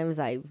sometimes.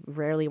 I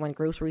rarely went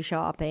grocery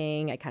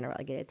shopping. I kind of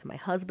relegated to my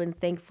husband,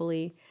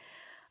 thankfully.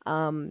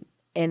 And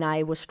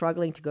I was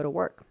struggling to go to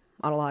work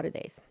on a lot of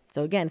days.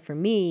 So again, for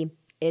me,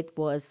 it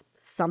was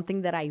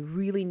something that I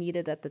really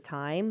needed at the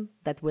time,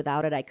 that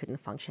without it, I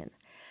couldn't function.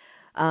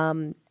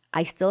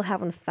 I still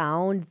haven't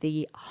found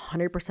the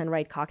 100%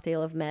 right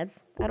cocktail of meds,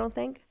 I don't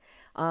think.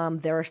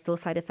 There are still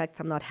side effects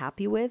I'm not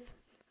happy with.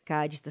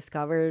 I just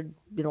discovered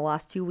in the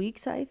last 2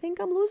 weeks, I think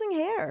I'm losing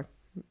hair.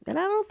 And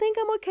I don't think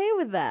I'm okay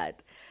with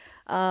that.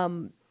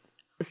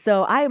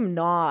 So I am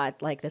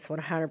not like this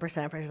 100%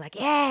 person, like,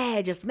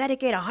 yeah, just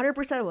medicate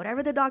 100%,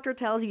 whatever the doctor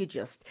tells you,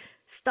 just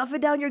stuff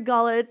it down your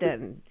gullet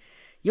and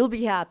you'll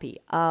be happy.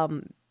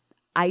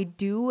 I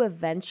do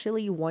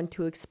eventually want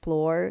to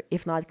explore,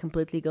 if not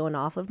completely going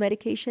off of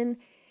medication,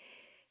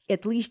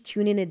 at least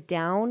tuning it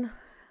down,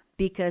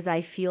 because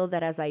I feel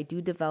that as I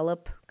do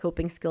develop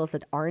coping skills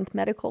that aren't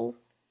medical,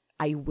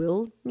 I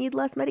will need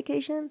less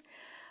medication.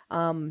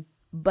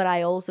 But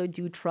I also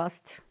do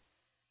trust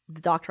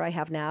the doctor I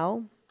have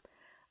now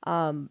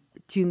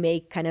to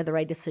make kind of the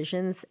right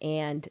decisions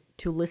and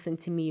to listen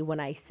to me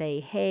when I say,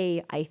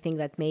 hey, I think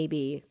that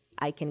maybe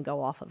I can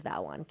go off of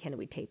that one. Can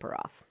we taper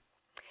off?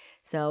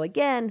 So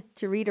again,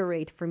 to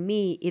reiterate, for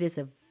me, it is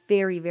a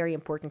very, very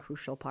important,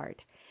 crucial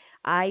part.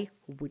 I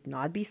would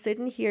not be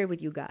sitting here with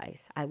you guys.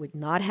 I would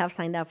not have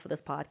signed up for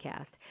this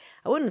podcast.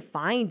 I wouldn't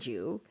find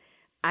you.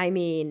 I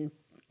mean,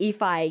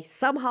 if I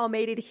somehow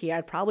made it here,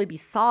 I'd probably be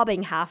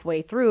sobbing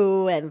halfway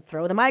through and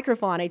throw the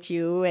microphone at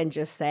you and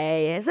just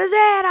say, this is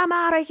it, I'm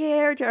out of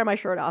here, tear my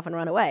shirt off and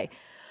run away.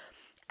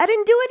 I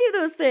didn't do any of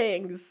those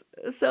things.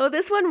 So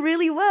this went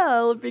really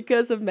well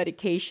because of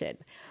medication.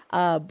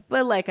 But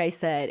like I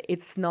said,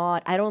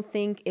 I don't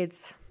think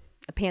it's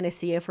a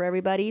panacea for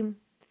everybody.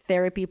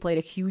 Therapy played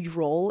a huge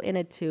role in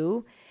it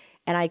too.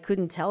 And I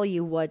couldn't tell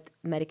you what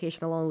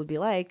medication alone would be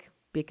like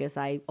because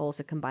I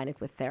also combine it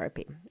with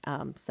therapy.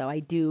 So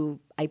I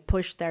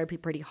push therapy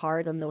pretty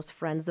hard on those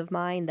friends of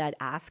mine that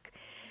ask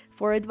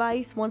for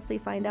advice once they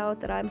find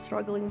out that I'm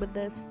struggling with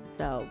this.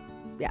 So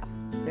yeah,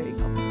 there you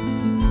go.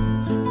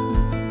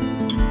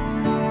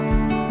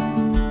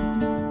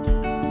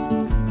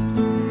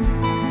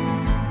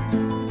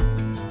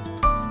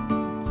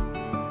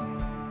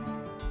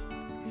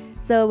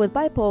 So with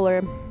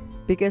bipolar,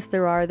 because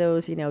there are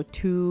those,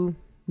 two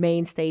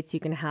main states you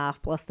can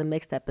have, plus the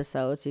mixed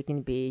episodes, you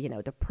can be,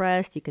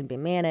 depressed, you can be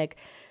manic.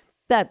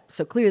 That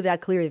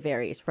clearly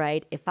varies,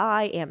 right? If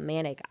I am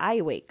manic,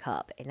 I wake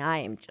up and I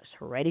am just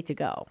ready to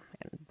go.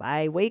 And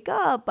by wake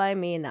up, I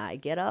mean I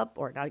I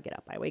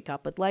wake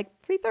up at like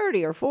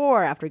 3:30 or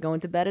 4 after going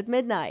to bed at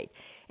midnight.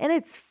 And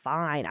it's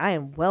fine. I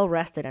am well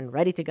rested and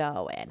ready to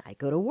go. And I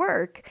go to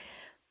work.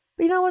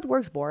 But you know what?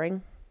 Work's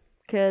boring.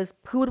 Because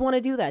who would want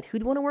to do that?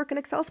 Who'd want to work in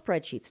Excel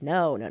spreadsheets?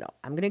 No.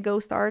 I'm going to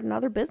go start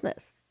another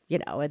business.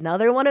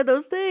 Another one of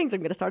those things. I'm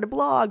going to start a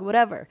blog,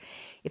 whatever.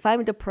 If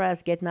I'm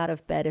depressed, getting out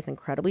of bed is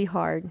incredibly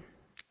hard.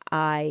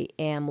 I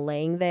am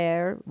laying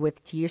there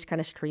with tears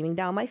kind of streaming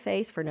down my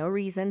face for no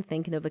reason,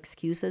 thinking of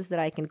excuses that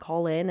I can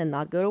call in and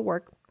not go to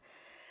work.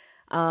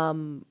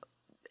 So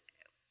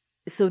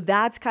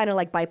that's kind of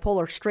like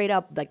bipolar, straight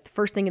up, like the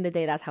first thing in the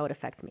day, that's how it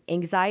affects me.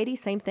 Anxiety,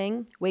 same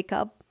thing. Wake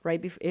up right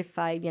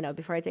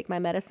before I take my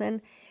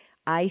medicine,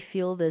 I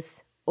feel this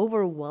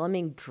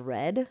overwhelming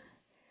dread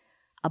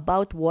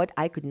about what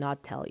I could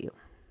not tell you.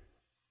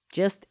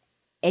 Just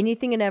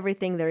anything and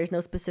everything, there is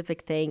no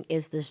specific thing,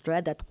 is this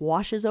dread that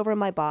washes over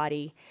my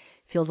body,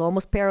 feels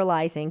almost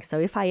paralyzing. So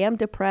if I am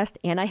depressed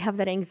and I have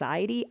that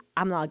anxiety,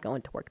 I'm not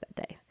going to work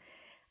that day.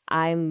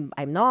 I'm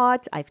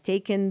not. I've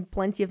taken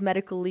plenty of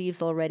medical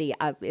leaves already.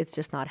 It's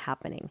just not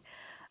happening.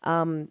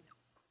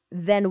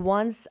 Then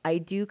once I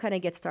do kind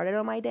of get started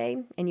on my day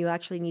and you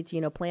actually need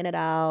to, plan it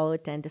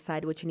out and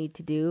decide what you need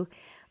to do,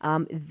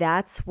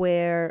 that's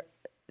where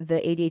the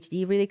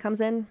ADHD really comes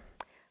in.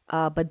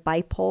 But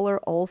bipolar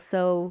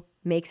also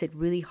makes it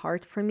really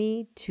hard for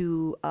me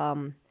to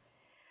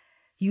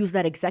use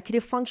that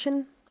executive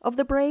function of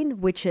the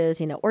brain, which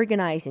is,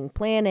 organizing,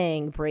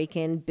 planning,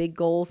 breaking big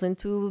goals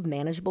into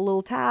manageable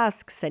little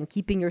tasks and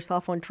keeping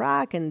yourself on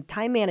track, and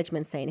time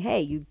management, saying,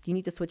 hey, you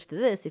need to switch to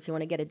this if you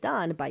want to get it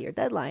done by your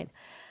deadline.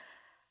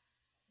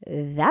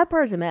 That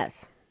part's a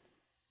mess.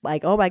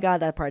 Like, oh my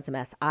God, that part's a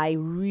mess.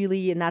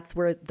 And that's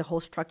where the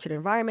whole structured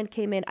environment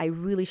came in. I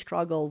really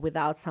struggle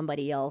without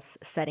somebody else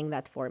setting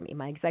that for me.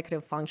 My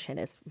executive function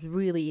is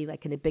really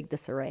like in a big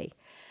disarray.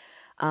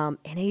 And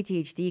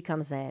ADHD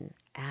comes in.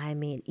 I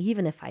mean,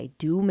 even if I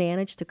do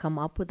manage to come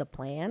up with a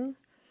plan,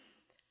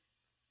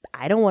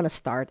 I don't want to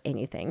start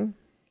anything.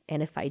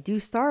 And if I do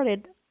start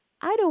it,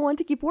 I don't want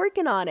to keep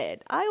working on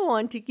it. I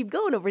want to keep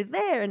going over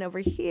there and over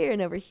here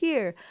and over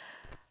here.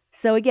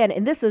 So again,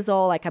 and this is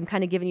all like I'm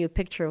kind of giving you a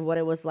picture of what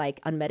it was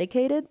like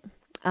unmedicated.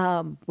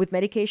 With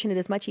medication, it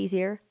is much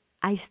easier.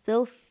 I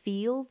still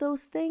feel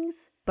those things,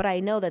 but I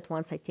know that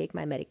once I take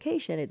my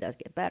medication, it does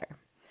get better.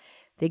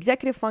 The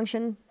executive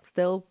function,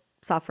 still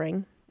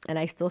suffering, and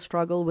I still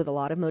struggle with a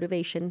lot of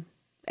motivation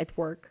at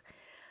work.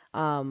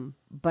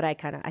 But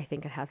I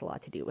think it has a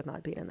lot to do with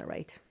not being in the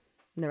right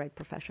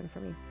profession for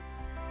me.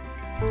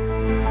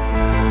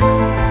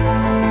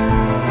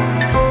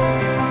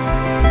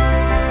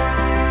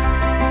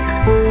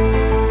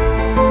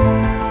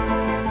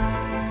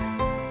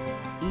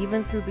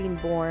 Even through being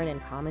born in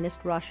communist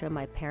Russia,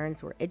 my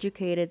parents were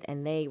educated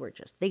and they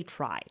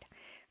tried.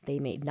 They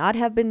may not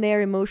have been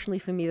there emotionally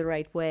for me the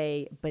right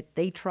way, but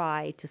they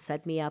tried to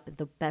set me up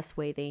the best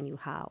way they knew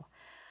how.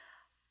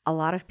 A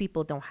lot of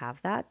people don't have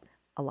that.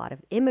 A lot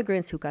of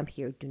immigrants who come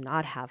here do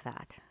not have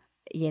that.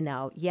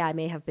 I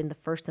may have been the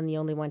first and the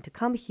only one to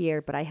come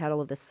here, but I had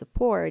all of this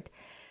support.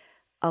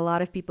 A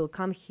lot of people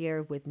come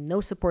here with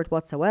no support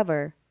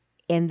whatsoever,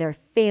 and their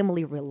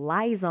family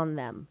relies on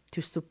them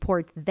to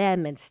support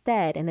them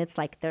instead. And it's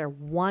like their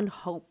one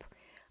hope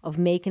of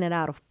making it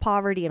out of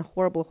poverty and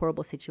horrible,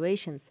 horrible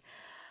situations.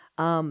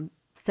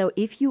 So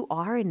if you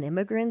are an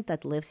immigrant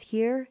that lives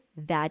here,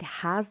 that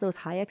has those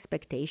high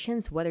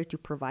expectations, whether to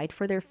provide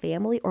for their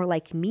family or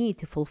like me,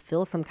 to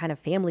fulfill some kind of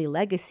family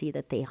legacy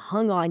that they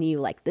hung on you,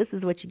 like this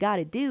is what you got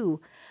to do,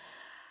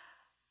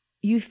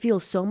 you feel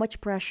so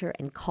much pressure,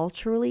 and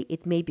culturally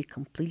it may be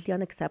completely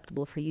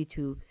unacceptable for you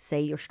to say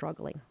you're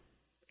struggling.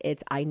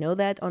 I know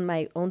that on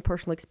my own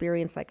personal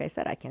experience. Like I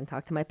said, I can't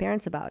talk to my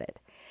parents about it.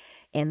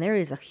 And there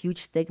is a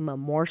huge stigma,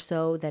 more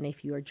so than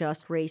if you are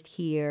just raised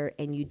here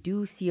and you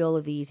do see all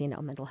of these,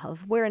 mental health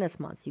awareness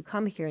months. You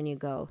come here and you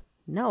go,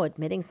 no,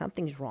 admitting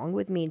something's wrong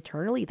with me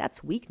internally,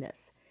 that's weakness.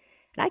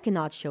 And I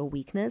cannot show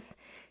weakness,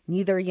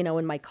 neither,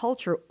 in my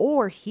culture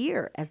or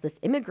here as this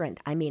immigrant.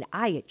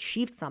 I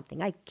achieved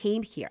something. I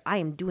came here. I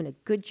am doing a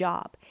good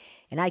job.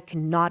 And I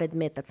cannot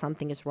admit that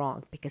something is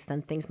wrong, because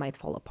then things might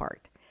fall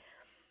apart.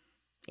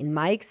 In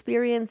my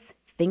experience,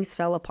 things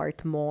fell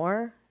apart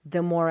more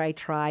the more I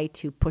try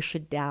to push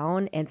it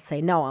down and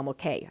say, no, I'm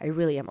okay. I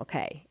really am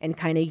okay. And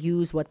kind of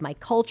use what my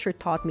culture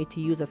taught me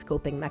to use as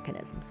coping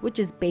mechanisms, which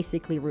is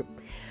basically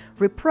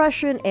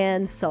repression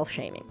and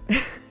self-shaming.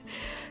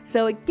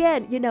 So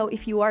again,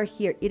 if you are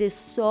here, it is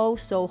so,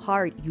 so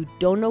hard. You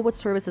don't know what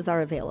services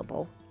are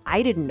available.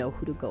 I didn't know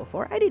who to go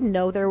for. I didn't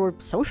know there were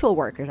social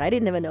workers. I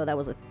didn't even know that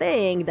was a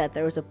thing, that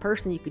there was a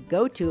person you could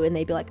go to and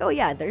they'd be like, oh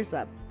yeah, there's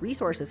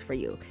resources for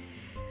you.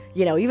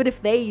 Even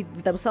if they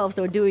themselves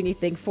don't do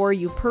anything for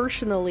you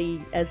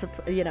personally,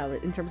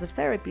 in terms of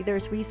therapy,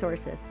 there's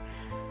resources.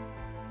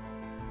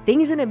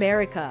 Things in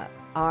America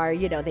are,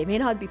 they may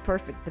not be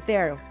perfect, but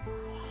they're a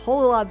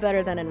whole lot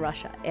better than in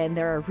Russia. And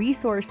there are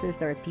resources,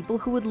 there are people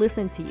who would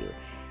listen to you.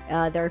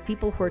 There are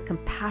people who are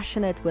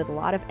compassionate with a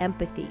lot of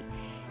empathy.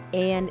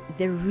 And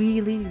there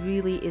really,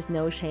 really is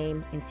no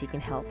shame in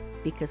seeking help.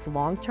 Because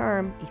long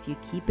term, if you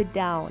keep it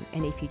down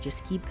and if you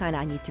just keep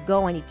I need to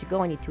go, I need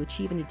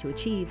to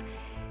achieve,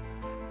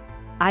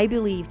 I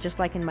believe, just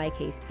like in my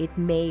case, it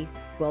may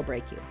well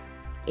break you.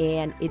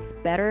 And it's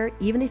better,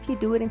 even if you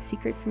do it in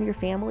secret from your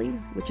family,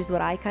 which is what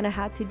I kind of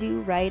had to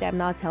do, right? I'm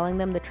not telling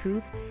them the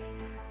truth.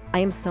 I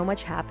am so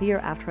much happier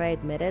after I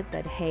admitted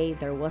that, hey,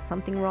 there was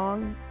something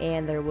wrong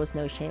and there was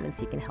no shame in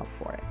seeking help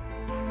for it.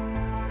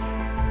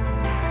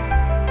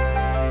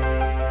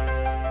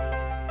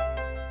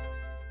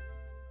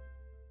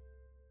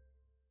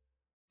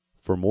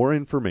 For more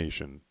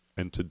information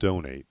and to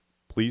donate,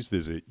 please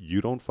visit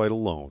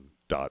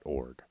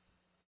youdon'tfightalone.org.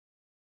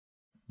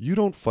 You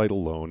Don't Fight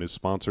Alone is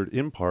sponsored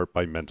in part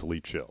by Mentally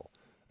Chill,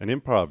 an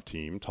improv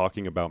team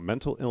talking about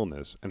mental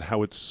illness and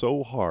how it's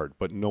so hard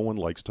but no one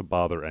likes to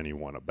bother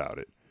anyone about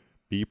it.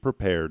 Be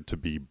prepared to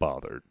be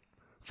bothered.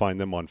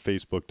 Find them on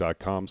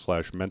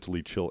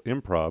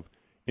Facebook.com/mentallychillimprov,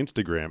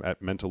 Instagram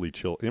at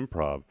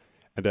mentallychillimprov,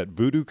 and at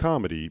Voodoo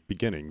Comedy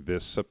beginning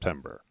this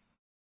September.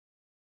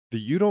 The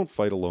You Don't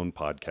Fight Alone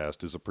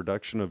podcast is a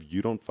production of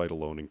You Don't Fight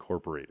Alone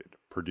Incorporated,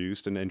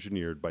 produced and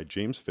engineered by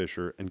James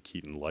Fisher and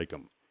Keaton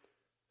Lycum.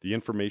 The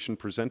information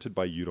presented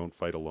by You Don't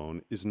Fight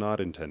Alone is not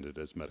intended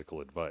as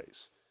medical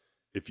advice.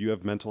 If you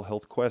have mental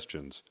health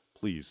questions,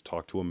 please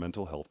talk to a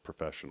mental health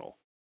professional.